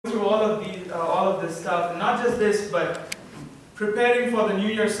through all of this stuff, and not just this, but preparing for the New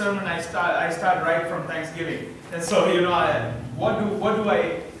Year sermon, I start right from Thanksgiving. And so, what do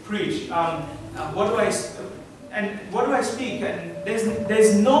I preach? What do I speak? And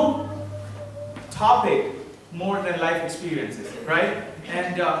there's no topic more than life experiences, right?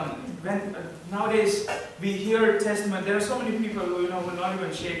 And when nowadays we hear testimony, there are so many people who will not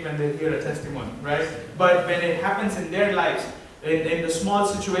even shake when they hear a testimony, right? But when it happens in their lives, in the small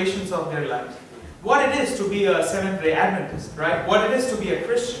situations of their lives, what it is to be a Seventh-day Adventist, right? What it is to be a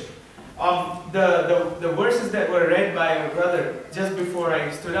Christian. The verses that were read by our brother just before I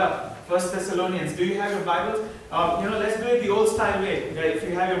stood up, 1 Thessalonians. Do you have your Bibles? Let's do it the old style way. If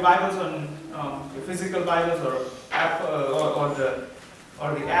you have your Bibles on your physical Bibles or app or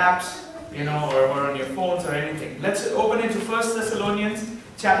the apps, or on your phones or anything. Let's open it to 1 Thessalonians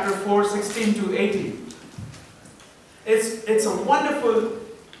chapter 4, 16 to 18. It's a wonderful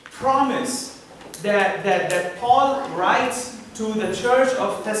promise that Paul writes to the church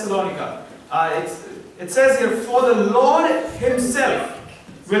of Thessalonica. It says here, "For the Lord himself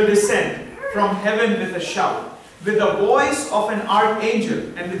will descend from heaven with a shout, with the voice of an archangel,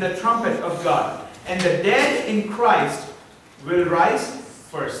 and with the trumpet of God. And the dead in Christ will rise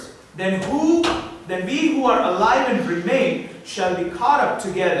first. Then we who are alive and remain shall be caught up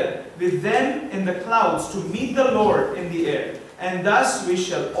together with them in the clouds to meet the Lord in the air. And thus we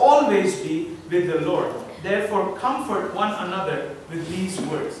shall always be with the Lord. Therefore comfort one another with these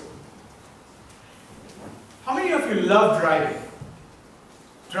words." How many of you love driving?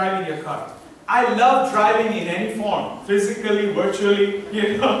 Driving your car. I love driving in any form, physically, virtually,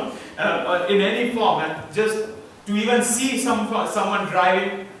 in any form. And just to even see someone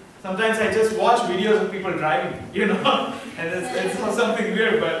driving. Sometimes I just watch videos of people driving, and it's something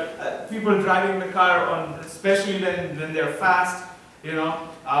weird, but people driving the car, especially when they're fast,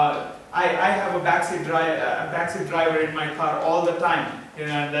 I have a backseat driver in my car all the time,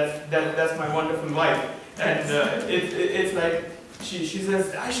 and that's my wonderful wife, and it's like she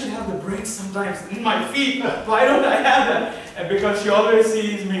says, "I should have the brakes sometimes in my feet. Why don't I have that?" And because she always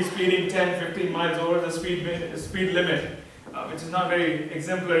sees me speeding 10, 15 miles over the speed limit. Which is not very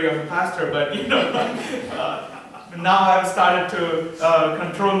exemplary of a pastor, but now I've started to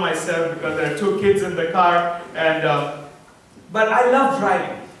control myself because there are 2 kids in the car, and but I love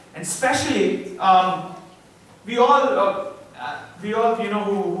driving, and especially we all who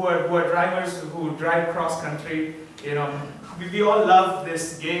are drivers who drive cross country, we all love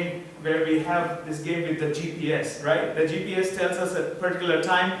this game where we have this game with the GPS, right? The GPS tells us a particular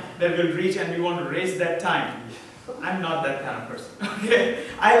time that we'll reach, and we want to race that time. I'm not that kind of person, okay?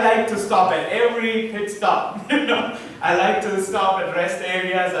 I like to stop at every pit stop, I like to stop at rest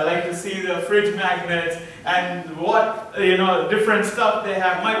areas, I like to see the fridge magnets and what, different stuff they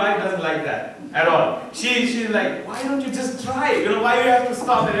have. My wife doesn't like that at all. She's like, "Why don't you just drive? Why do you have to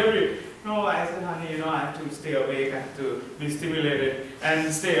stop at every..." No, I said, "Honey, I have to stay awake, I have to be stimulated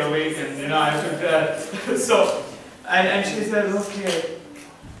and stay awake, and I have to..." and she said, "Okay."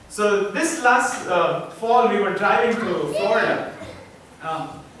 So this last fall we were driving to Florida.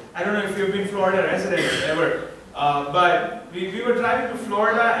 I don't know if you've been Florida resident ever, but we were driving to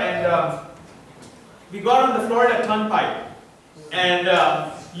Florida, and we got on the Florida Turnpike. And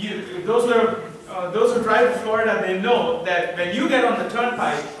those who drive to Florida, they know that when you get on the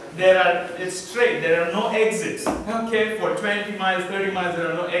Turnpike, it's straight. There are no exits. Okay, for 20 miles, 30 miles, there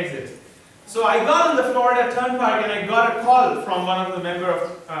are no exits. So I got on the Florida Turnpike, and I got a call from one of the members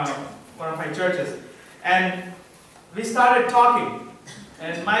of one of my churches, and we started talking.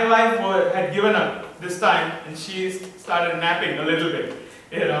 And my wife had given up this time, and she started napping a little bit,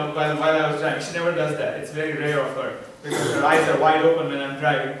 while I was driving. She never does that. It's very rare of her because her eyes are wide open when I'm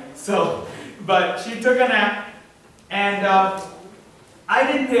driving. But she took a nap, and I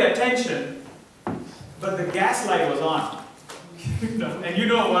didn't pay attention, but the gas light was on. And you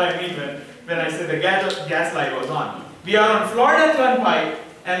know what I mean when I say the gas light was on. We are on Florida Turnpike,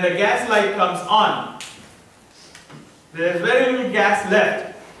 and the gas light comes on. There is very little gas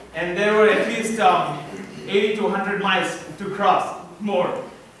left, and there were at least 80 to 100 miles to cross, more.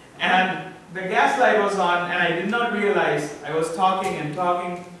 And the gas light was on, and I did not realize I was talking and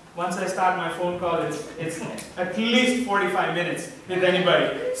talking. Once I start my phone call, it's at least 45 minutes with anybody.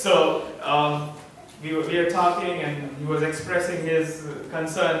 So we were talking, and he was expressing his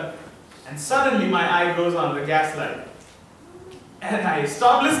concern, and suddenly my eye goes on the gas light. And I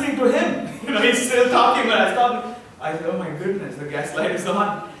stopped listening to him. He's still talking, but I stopped. I said, "Oh my goodness, the gas light is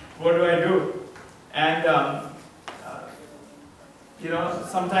on. What do I do?" And you know,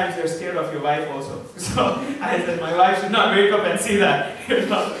 sometimes you're scared of your wife also. So I said, my wife should not wake up and see that, you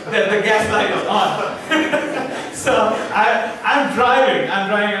know, that the gas light is on. So I'm driving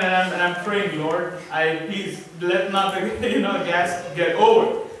and I'm praying, Lord, please let not the, you know, gas get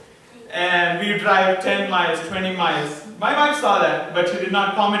over. And we drive 10 miles, 20 miles. My wife saw that, but she did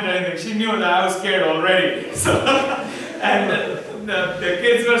not comment or anything. She knew that I was scared already. So, and the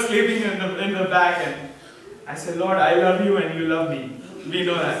kids were sleeping in the back, and I said, Lord, I love you and you love me. We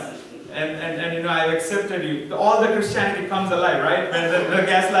know that. And you know, I've accepted you. All the Christianity comes alive, right? When the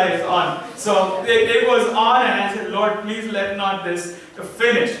gas light is on. So it was on, and I said, Lord, please let not this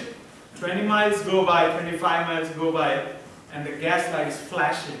finish. 20 miles go by, 25 miles go by, and the gas light is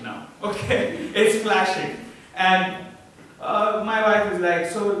flashing now. Okay? It's flashing. And my wife is like,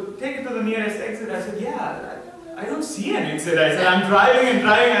 so take it to the nearest exit. I said, yeah, I don't see an exit. I said, I'm driving and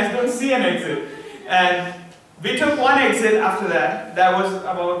driving, I don't see an exit. And we took one exit after that. That was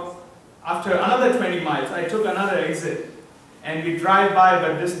about, after another 20 miles, I took another exit. And we drive by,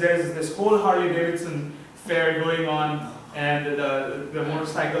 but there's this whole Harley-Davidson fair going on, and the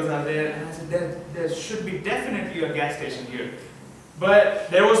motorcycles are there. And I said, there should be definitely a gas station here. But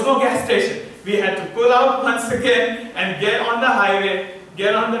there was no gas station. We had to pull out once again and get on the highway,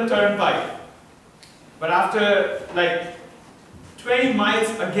 get on the turnpike. But after like 20 miles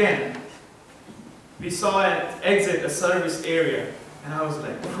again, we saw an exit, a service area. And I was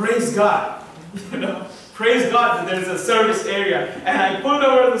like, praise God, you know, praise God that there's a service area. And I pulled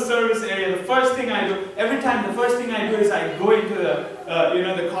over to the service area. The first thing I do, every time the first thing I do is I go into the, you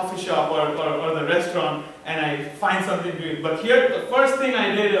know, the coffee shop or the restaurant, and I find something to eat. But here, the first thing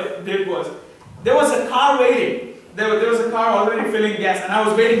I did was, there was a car waiting. There was a car already filling gas, and I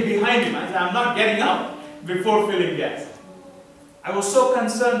was waiting behind him. I said, I'm not getting out before filling gas. I was so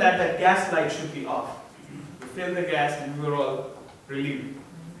concerned that that gas light should be off. We filled the gas, and we were all relieved.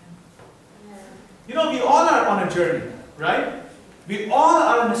 You know, we all are on a journey, right? We all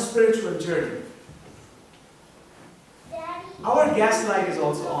are on a spiritual journey. Our gas light is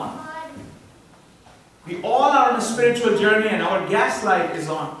also on. We all are on a spiritual journey, and our gas light is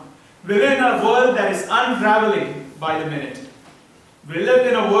on. We live in a world that is unraveling by the minute. We live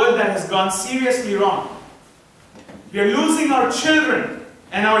in a world that has gone seriously wrong. We are losing our children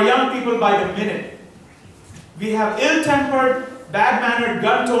and our young people by the minute. We have ill-tempered, bad-mannered,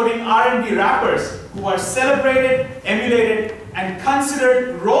 gun-toting R&B rappers who are celebrated, emulated, and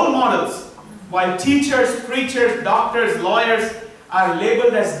considered role models, while teachers, preachers, doctors, lawyers are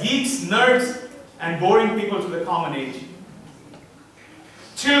labeled as geeks, nerds, and boring people to the common age.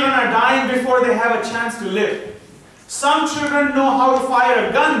 Children are dying before they have a chance to live. Some children know how to fire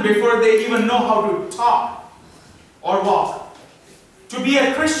a gun before they even know how to talk or walk. To be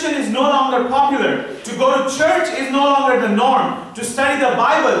a Christian is no longer popular. To go to church is no longer the norm. To study the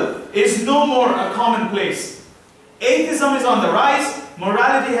Bible is no more a commonplace. Atheism is on the rise,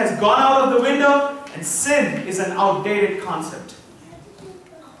 morality has gone out of the window, and sin is an outdated concept.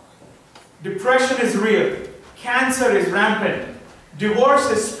 Depression is real. Cancer is rampant.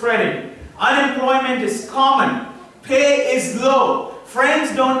 Divorce is spreading. Unemployment is common. Pay is low.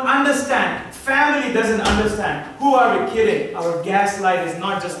 Friends don't understand. Family doesn't understand. Who are we kidding? Our gas light is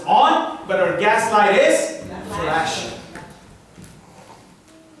not just on, but our gas light is flashing.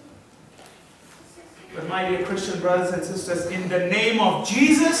 But my dear Christian brothers and sisters, in the name of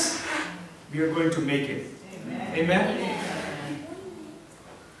Jesus, we are going to make it. Amen. Amen.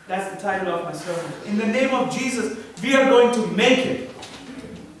 That's the title of my sermon. In the name of Jesus, we are going to make it.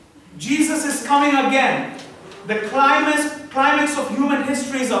 Jesus is coming again. The climax of human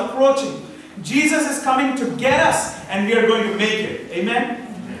history is approaching. Jesus is coming to get us, and we are going to make it. Amen?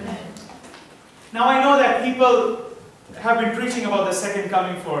 Amen. Now I know that people have been preaching about the second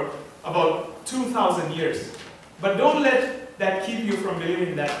coming for about 2,000 years. But don't let that keep you from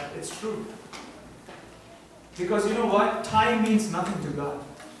believing that it's true. Because you know what? Time means nothing to God.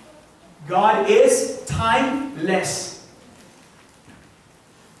 God is timeless.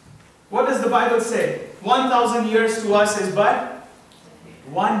 What does the Bible say? 1,000 years to us is but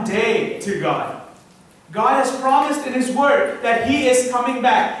one day to God. God has promised in His Word that He is coming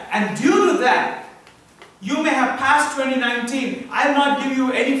back. And due to that, you may have passed 2019. I will not give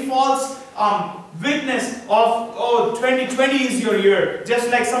you any false witness of, oh, 2020 is your year. Just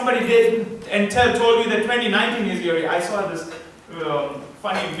like somebody did and told you that 2019 is your year. I saw this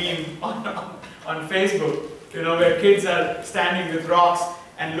funny meme on Facebook, you know, where kids are standing with rocks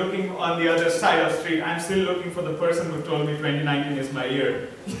and looking on the other side of the street. I'm still looking for the person who told me 2019 is my year.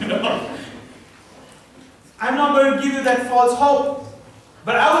 You know, I'm not going to give you that false hope.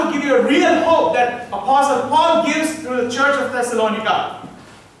 But I will give you a real hope that Apostle Paul gives to the church of Thessalonica.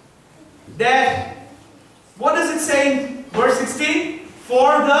 That, what does it say in verse 16?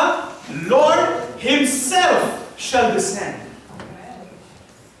 For the Lord Himself shall descend.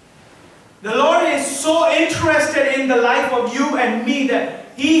 The Lord is so interested in the life of you and me that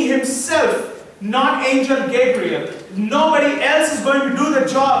He Himself, not Angel Gabriel, nobody else is going to do the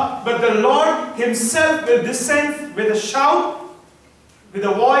job, but the Lord Himself will descend with a shout, with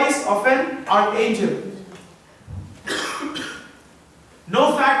the voice of an archangel.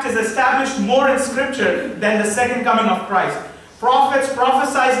 No fact is established more in Scripture than the second coming of Christ. Prophets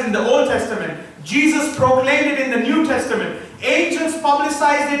prophesied in the Old Testament. Jesus proclaimed it in the New Testament. Angels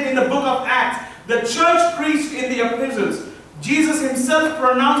publicized it in the book of Acts. The church preached in the epistles. Jesus Himself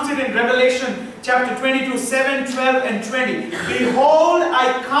pronounced it in Revelation chapter 22, 7, 12 and 20. Behold,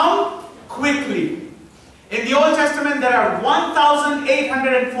 I come quickly. In the Old Testament there are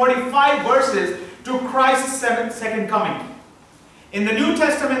 1,845 verses to Christ's second coming. In the New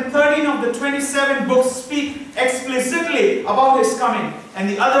Testament, 13 of the 27 books speak explicitly about His coming, and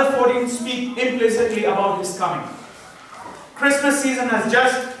the other 14 speak implicitly about His coming. Christmas season has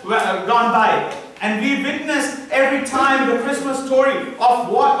just gone by, and we witnessed every time the Christmas story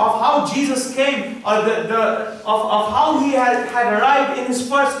of how Jesus came, or of how He had arrived in His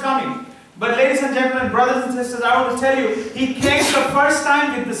first coming. But ladies and gentlemen, brothers and sisters, I want to tell you, He came the first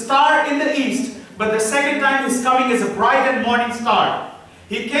time with the star in the east, but the second time His coming is a bright and morning star.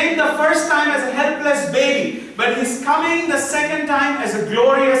 He came the first time as a helpless baby, but He's coming the second time as a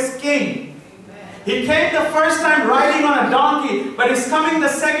glorious king. He came the first time riding on a donkey, but He's coming the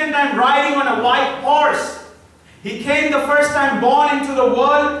second time riding on a white horse. He came the first time born into the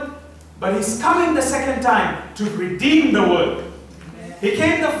world, but He's coming the second time to redeem the world. He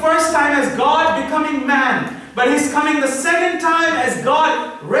came the first time as God becoming man, but He's coming the second time as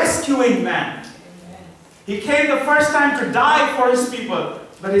God rescuing man. He came the first time to die for His people,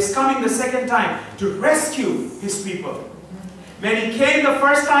 but He's coming the second time to rescue His people. When He came the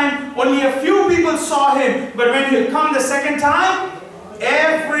first time, only a few people saw Him, but when He'll come the second time,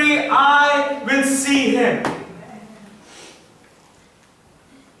 every eye will see Him.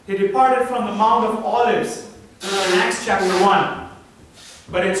 He departed from the Mount of Olives in Acts chapter 1.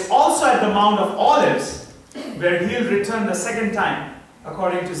 But it's also at the Mount of Olives where He'll return the second time,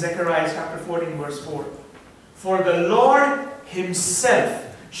 according to Zechariah chapter 14 verse 4. For the Lord Himself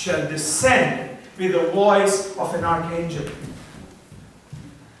shall descend with the voice of an archangel.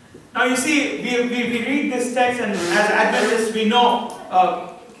 Now you see, we read this text, and as Adventists we know,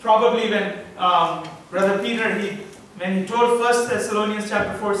 probably when Brother Peter, when he told 1 Thessalonians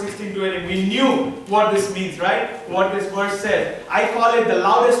chapter 4, 16 to 18, we knew what this means, right? What this verse says. I call it the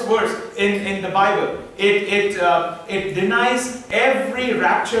loudest verse in the Bible. It denies every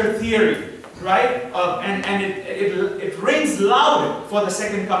rapture theory, right? And it rings loud for the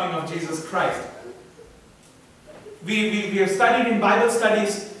second coming of Jesus Christ. We have studied in Bible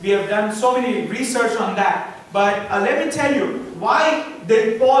studies. We have done so many research on that. But let me tell you, why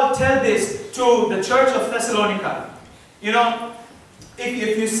did Paul tell this to the church of Thessalonica? You know,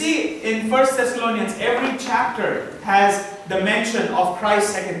 if you see in 1 Thessalonians, every chapter has the mention of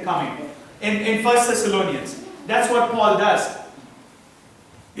Christ's second coming. In 1 Thessalonians, that's what Paul does.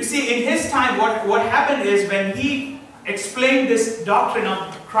 You see, in his time, what happened is when he explained this doctrine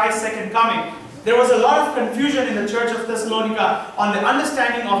of Christ's second coming, there was a lot of confusion in the church of Thessalonica on the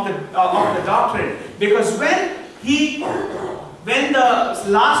understanding of the doctrine. Because when the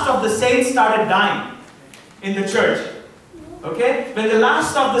last of the saints started dying in the church, okay? When the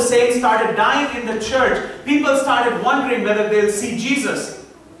last of the saints started dying in the church, people started wondering whether they'll see Jesus.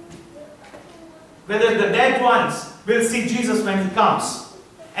 Whether the dead ones will see Jesus when He comes.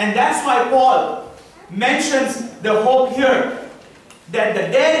 And that's why Paul mentions the hope here, that the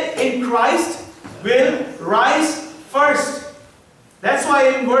dead in Christ will rise first. That's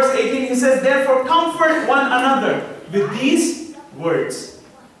why in verse 18 he says, therefore comfort one another with these words.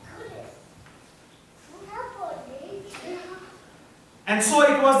 And so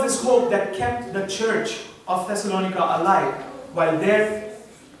it was this hope that kept the church of Thessalonica alive while their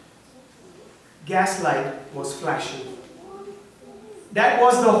gaslight was flashing. That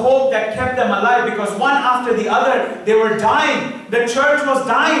was the hope that kept them alive, because one after the other they were dying. The church was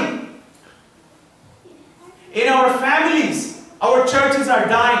dying. In our families, our churches are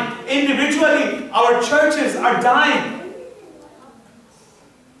dying. Individually, our churches are dying.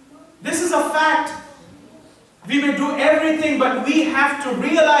 This is a fact. We may do everything, but we have to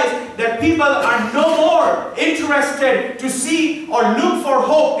realize that people are no more interested to see or look for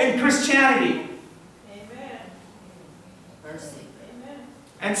hope in Christianity. Amen. Mercy. Amen.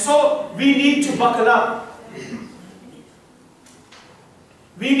 And so we need to buckle up.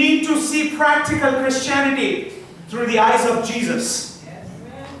 We need to see practical Christianity through the eyes of Jesus.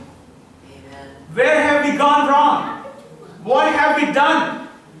 Where have we gone wrong? What have we done?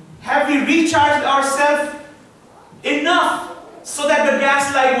 Have we recharged ourselves enough so that the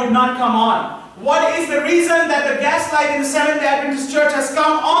gas light would not come on? What is the reason that the gas light in the Seventh-day Adventist Church has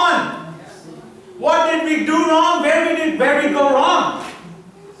come on? What did we do wrong? Where we go wrong?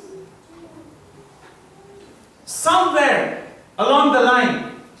 Somewhere along the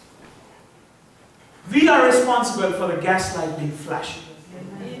line, we are responsible for the gas light being flashing.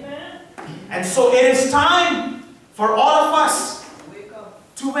 And so it is time for all of us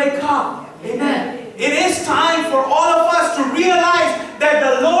to wake up. Amen. It is time for all of us to realize that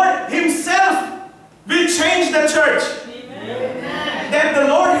the Lord Himself will change the church. Amen. That the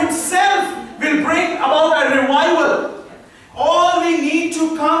Lord Himself will bring about a revival. All we need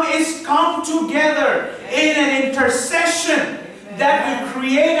to come together in an intercession that will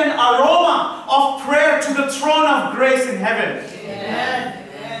create an aroma of prayer to the throne of grace in heaven. Amen.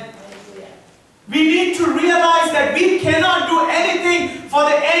 We need to realize that we cannot do anything for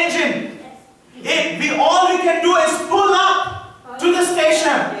the engine. All we can do is pull up to the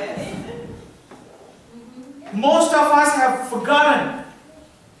station. Most of us have forgotten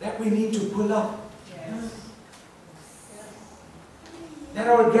that we need to pull up. That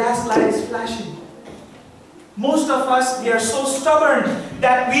our gas light is flashing. Most of us, we are so stubborn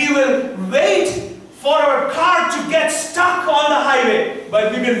that we will wait for our car to get stuck on the highway,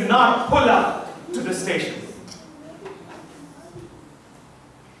 but we will not pull up to the station.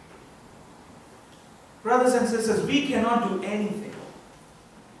 Brothers and sisters, we cannot do anything,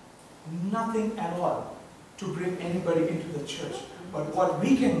 nothing at all, to bring anybody into the church. But what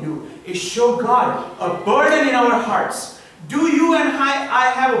we can do is show God a burden in our hearts. Do you and I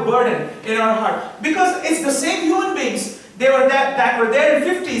have a burden in our heart? Because it's the same human beings. They were that were there in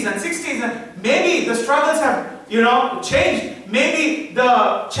 50s and 60s, and maybe the struggles have, changed. Maybe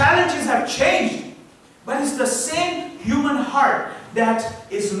the challenges have changed. But it's the same human heart that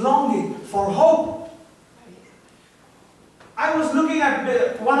is longing for hope. I was looking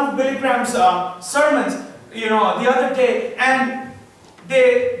at one of Billy Graham's sermons, the other day, and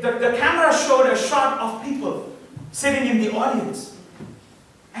the camera showed a shot of people sitting in the audience.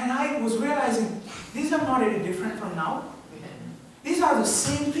 And I was realizing, these are not any different from now. These are the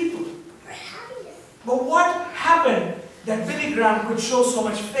same people. But what happened that Billy Graham could show so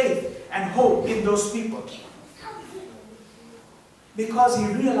much faith and hope in those people? Because he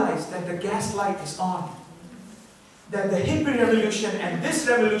realized that the gas light is on. That the hippie revolution and this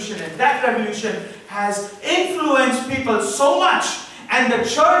revolution and that revolution has influenced people so much, and the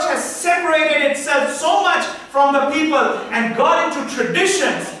church has separated itself so much from the people and got into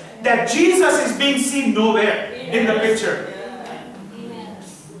traditions that Jesus is being seen nowhere in the picture.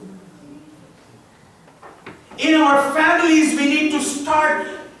 In our families, we need to start.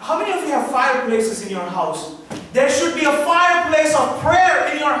 How many of you have fireplaces in your house? There should be a fireplace of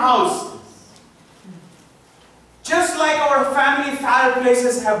prayer in your house. Just like our family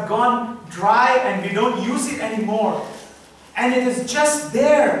fireplaces have gone dry and we don't use it anymore, and it is just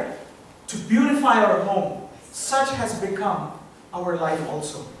there to beautify our home, such has become our life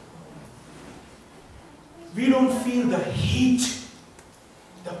also. We don't feel the heat,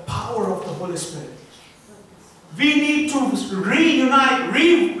 the power of the Holy Spirit. We need to reunite,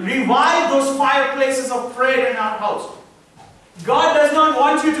 revive those fireplaces of prayer in our house. God does not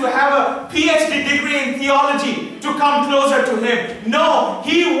want you to have a PhD degree in theology to come closer to Him. No,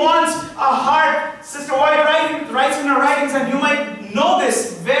 He wants a heart. Sister White writes in her writings, and you might know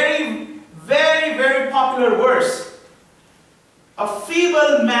this very, very, very popular verse. A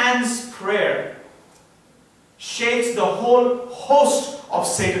feeble man's prayer shakes the whole host of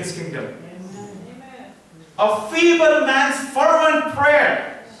Satan's kingdom. A feeble man's fervent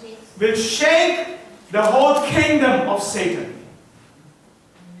prayer will shake the whole kingdom of Satan.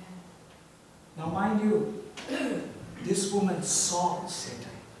 Now mind you, this woman saw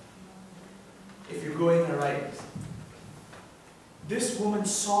Satan. If you go in the writings, this woman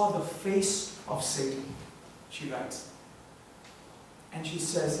saw the face of Satan, she writes. And she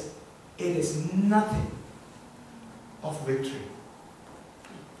says, it is nothing of victory.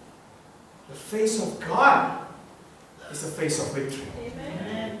 The face of God is the face of victory.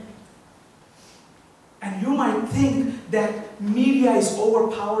 Amen. And you might think that media is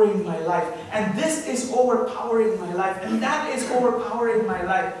overpowering my life, and this is overpowering my life, and that is overpowering my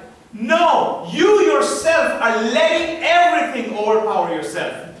life. No, you yourself are letting everything overpower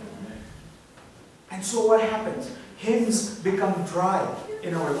yourself. And so what happens? hymns become dry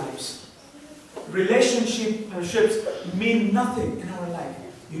in our lives. Relationships mean nothing in our life.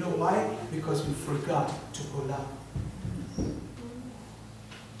 You know why? Because we forgot to pull up.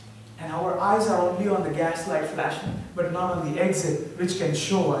 And our eyes are only on the gas light flashing, but not on the exit, which can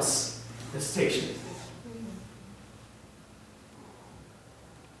show us the station.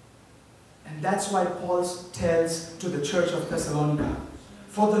 And that's why Paul tells to the church of Thessalonica,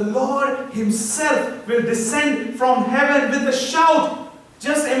 for the Lord himself will descend from heaven with a shout.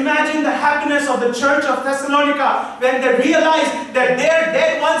 Just imagine the happiness of the church of Thessalonica when they realized that their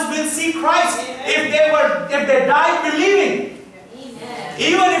dead ones will see Christ if they died believing.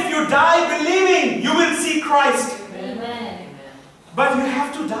 Even if you die believing, you will see Christ. Amen. But you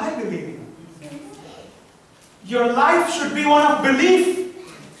have to die believing. Your life should be one of belief.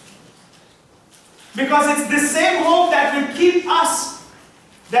 Because it's the same hope that will keep us,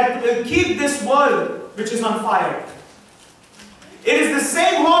 that will keep this world which is on fire. It is the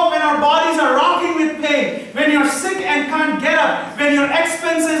same hope when our bodies are rocking with pain, when you're sick and can't get up, when your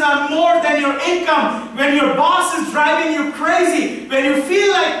expenses are more than your income, when your boss is driving you crazy, when you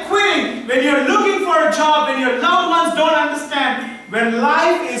feel like quitting, when you're looking for a job, when your loved ones don't understand. When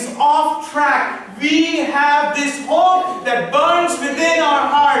life is off track, we have this hope that burns within our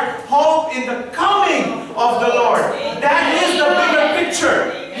heart, hope in the coming of the Lord. That is the bigger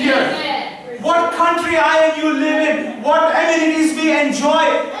picture here. What country I and you live in, what amenities we enjoy,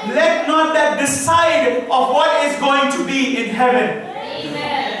 let not that decide of what is going to be in heaven.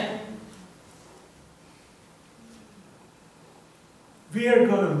 Amen. We are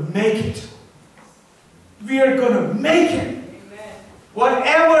going to make it. We are going to make it. Amen.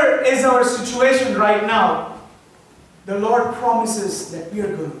 Whatever is our situation right now, the Lord promises that we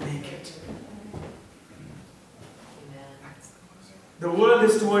are going to make it. The world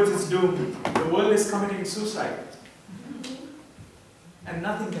is towards its doom. The world is committing suicide. And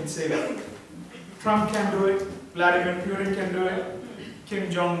nothing can save it. Trump can do it. Vladimir Putin can do it. Kim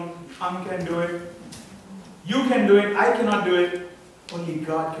Jong-un can do it. You can do it. I cannot do it. Only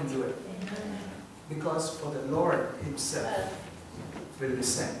God can do it. Because for the Lord himself will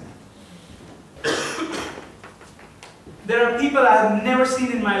descend. There are people I have never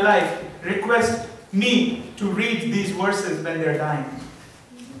seen in my life request me to read these verses when they're dying.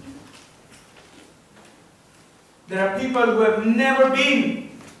 There are people who have never been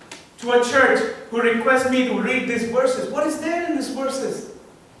to a church who request me to read these verses. What is there in these verses?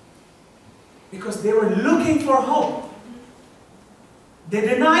 Because they were looking for hope. They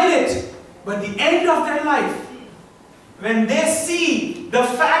denied it. But the end of their life, when they see the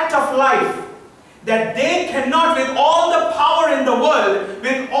fact of life, that they cannot, with all the power in the world,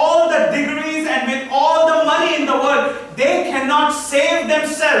 with all the degrees and with all the money in the world, they cannot save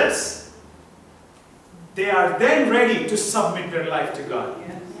themselves. They are then ready to submit their life to God.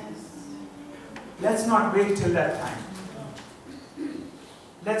 Yes. Let's not wait till that time.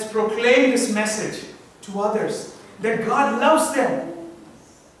 Let's proclaim this message to others, that God loves them.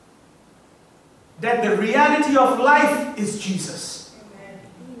 That the reality of life is Jesus.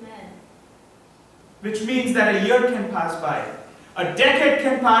 Which means that a year can pass by, a decade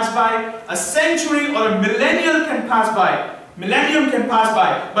can pass by, a century or a millennium can pass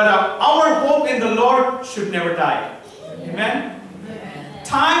by, but our hope in the Lord should never die. Amen?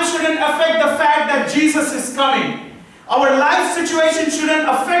 Time shouldn't affect the fact that Jesus is coming. Our life situation shouldn't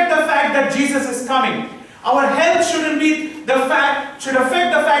affect the fact that Jesus is coming. Our health should affect the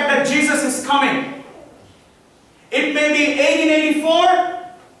fact that Jesus is coming. It may be 1884,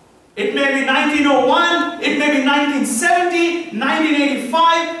 it may be 1901, it may be 1970,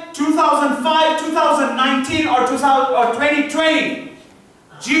 1985, 2005, 2019, or 2020.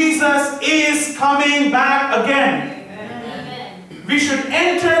 Jesus is coming back again. Amen. We should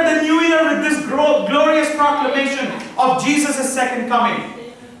enter the new year with this glorious proclamation of Jesus' second coming.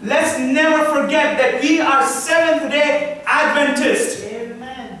 Let's never forget that we are Seventh-day Adventists.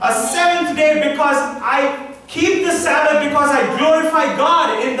 Amen. A seventh day because I keep the Sabbath, because I glorify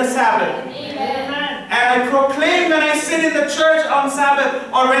God in the Sabbath. Amen. And I proclaim when I sit in the church on Sabbath,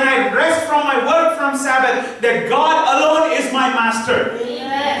 or when I rest from my work from Sabbath, that God alone is my master.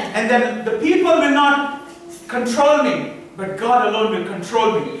 Amen. And that the people will not control me, but God alone will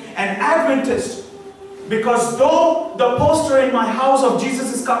control me. And Adventist, because though the poster in my house of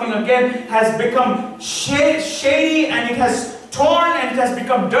Jesus is coming again has become shady and it has torn and it has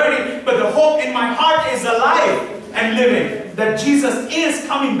become dirty, but the hope in my heart is alive and living, that Jesus is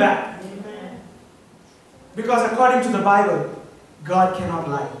coming back. Amen. Because according to the Bible, God cannot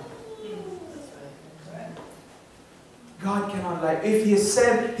lie. God cannot lie. If He has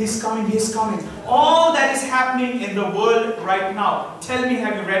said He's coming, He's coming. All that is happening in the world right now, tell me,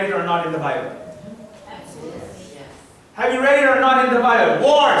 have you read it or not in the Bible? Have you read it or not in the Bible?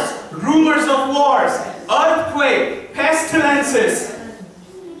 Wars, rumors of wars, earthquake, pestilences.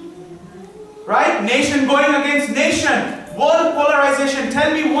 Right? Nation going against nation. World polarization.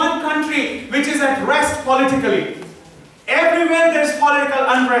 Tell me one country which is at rest politically. Everywhere there is political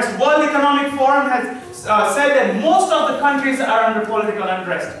unrest. World Economic Forum has said that most of the countries are under political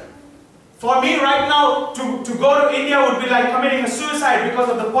unrest. For me right now, to go to India would be like committing a suicide because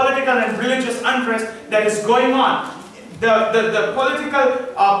of the political and religious unrest that is going on. The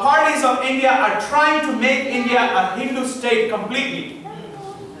political parties of India are trying to make India a Hindu state completely.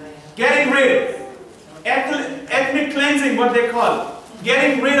 Getting rid, ethnic cleansing, what they call.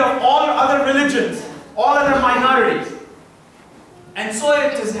 Getting rid of all other religions, all other minorities. And so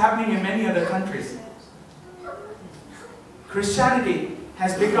it is happening in many other countries. Christianity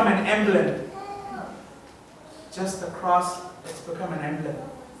has become an emblem. Just the cross, it's become an emblem.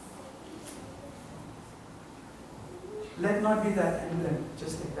 Let not be that emblem,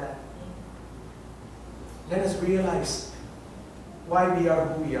 just like that. Let us realize why we are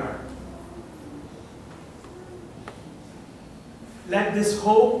who we are. Let this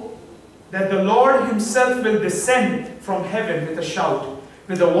hope that the Lord Himself will descend from heaven with a shout,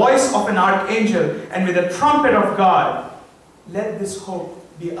 with the voice of an archangel, and with the trumpet of God. Let this hope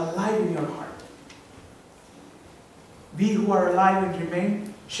be alive in your heart. We who are alive and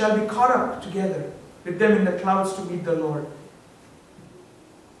remain shall be caught up together with them in the clouds to meet the Lord.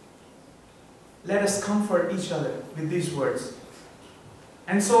 Let us comfort each other with these words.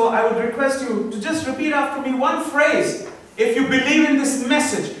 And so I would request you to just repeat after me one phrase. If you believe in this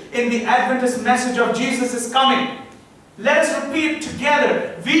message, in the Adventist message of Jesus is coming, let us repeat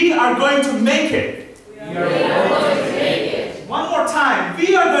together. We are going to make it. We are going to make it. One more time.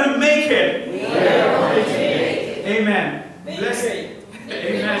 We are going to make it. We are going to make it. Amen. Bless you.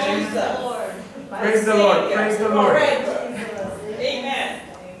 Amen. Praise the Lord. Praise the Lord. Amen.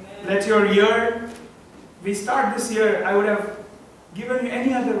 Let your year, we start this year, I would have given you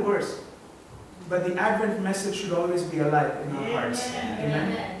any other verse. But the Advent message should always be alive in our hearts.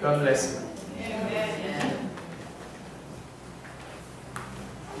 Amen. God bless you. Amen.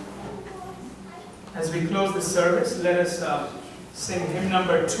 As we close the service, let us sing hymn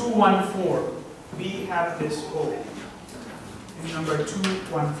number 214. We have this hope. Hymn number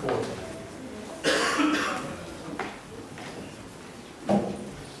 214.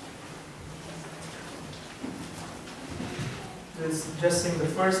 Let's just sing the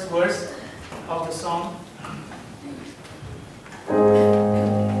first verse of the song.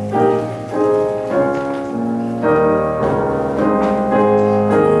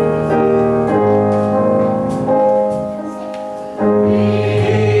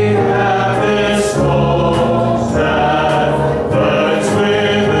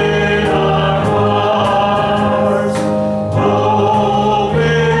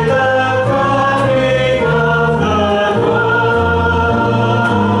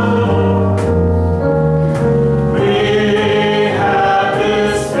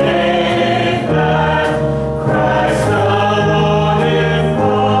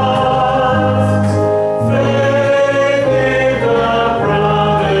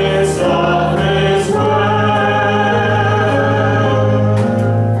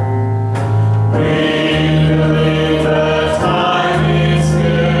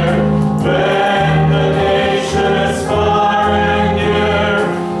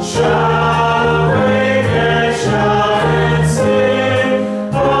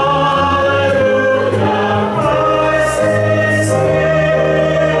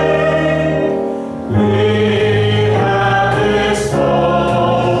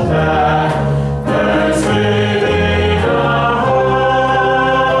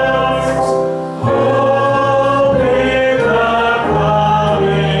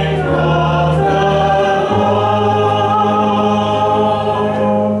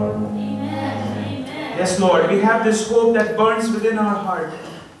 This hope that burns within our heart,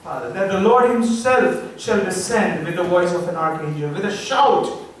 Father, that the Lord Himself shall descend with the voice of an archangel, with a shout,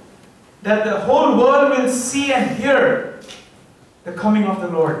 that the whole world will see and hear the coming of the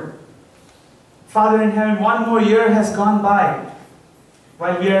Lord. Father in heaven, one more year has gone by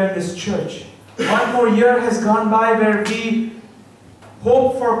while we are in this church. One more year has gone by where we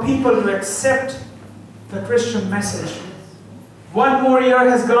hope for people to accept the Christian message. One more year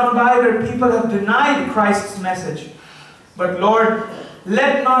has gone by where people have denied Christ's message. But Lord,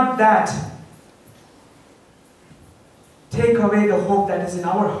 let not that take away the hope that is in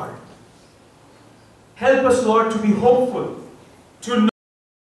our heart. Help us, Lord, to be hopeful, to